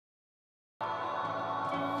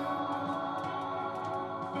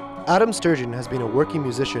Adam Sturgeon has been a working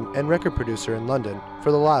musician and record producer in London for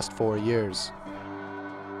the last 4 years.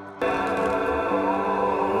 Just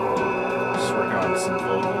working on some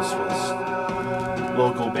vocals for this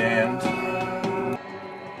local band.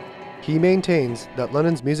 He maintains that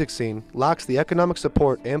London's music scene lacks the economic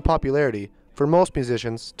support and popularity for most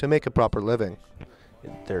musicians to make a proper living.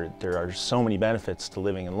 There are so many benefits to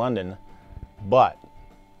living in London, but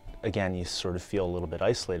again, you sort of feel a little bit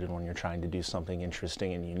isolated when you're trying to do something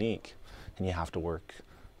interesting and unique, and you have to work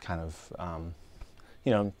kind of,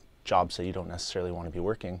 jobs that you don't necessarily want to be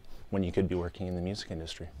working when you could be working in the music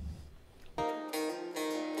industry.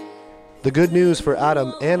 The good news for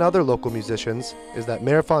Adam and other local musicians is that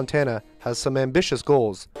Mayor Fontana has some ambitious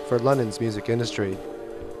goals for London's music industry.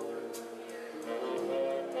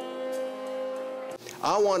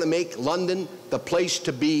 I want to make London the place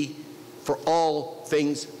to be for all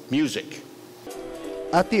things music.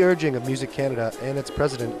 At the urging of Music Canada and its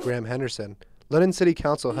president, Graham Henderson, London City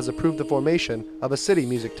Council has approved the formation of a city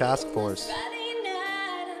music task force.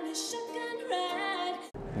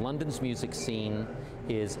 London's music scene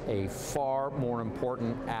is a far more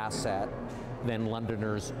important asset than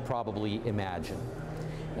Londoners probably imagine.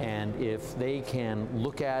 And if they can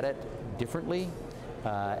look at it differently,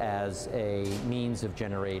 as a means of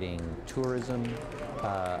generating tourism,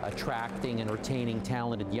 attracting and retaining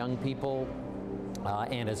talented young people,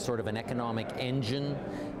 and as sort of an economic engine,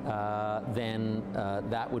 then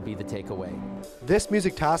that would be the takeaway. This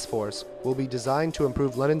music task force will be designed to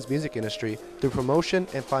improve London's music industry through promotion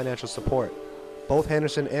and financial support. Both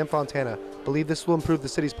Henderson and Fontana believe this will improve the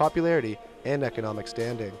city's popularity and economic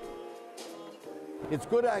standing. It's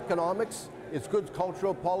good economics, it's good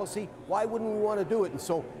cultural policy. Why wouldn't we want to do it? And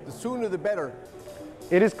so the sooner the better.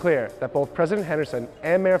 It is clear that both President Henderson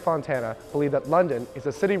and Mayor Fontana believe that London is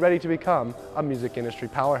a city ready to become a music industry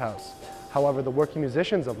powerhouse. However, the working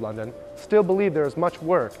musicians of London still believe there is much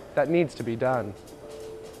work that needs to be done.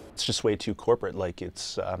 It's just way too corporate, like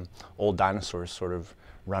it's old dinosaurs sort of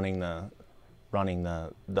running the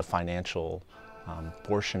financial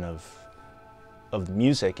portion of the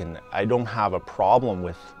music, and I don't have a problem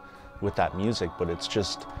with that music, but it's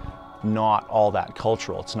just not all that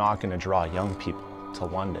cultural. It's not going to draw young people to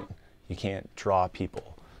London. You can't draw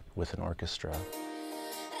people with an orchestra.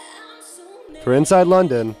 For Inside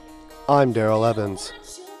London, I'm Daryl Evans.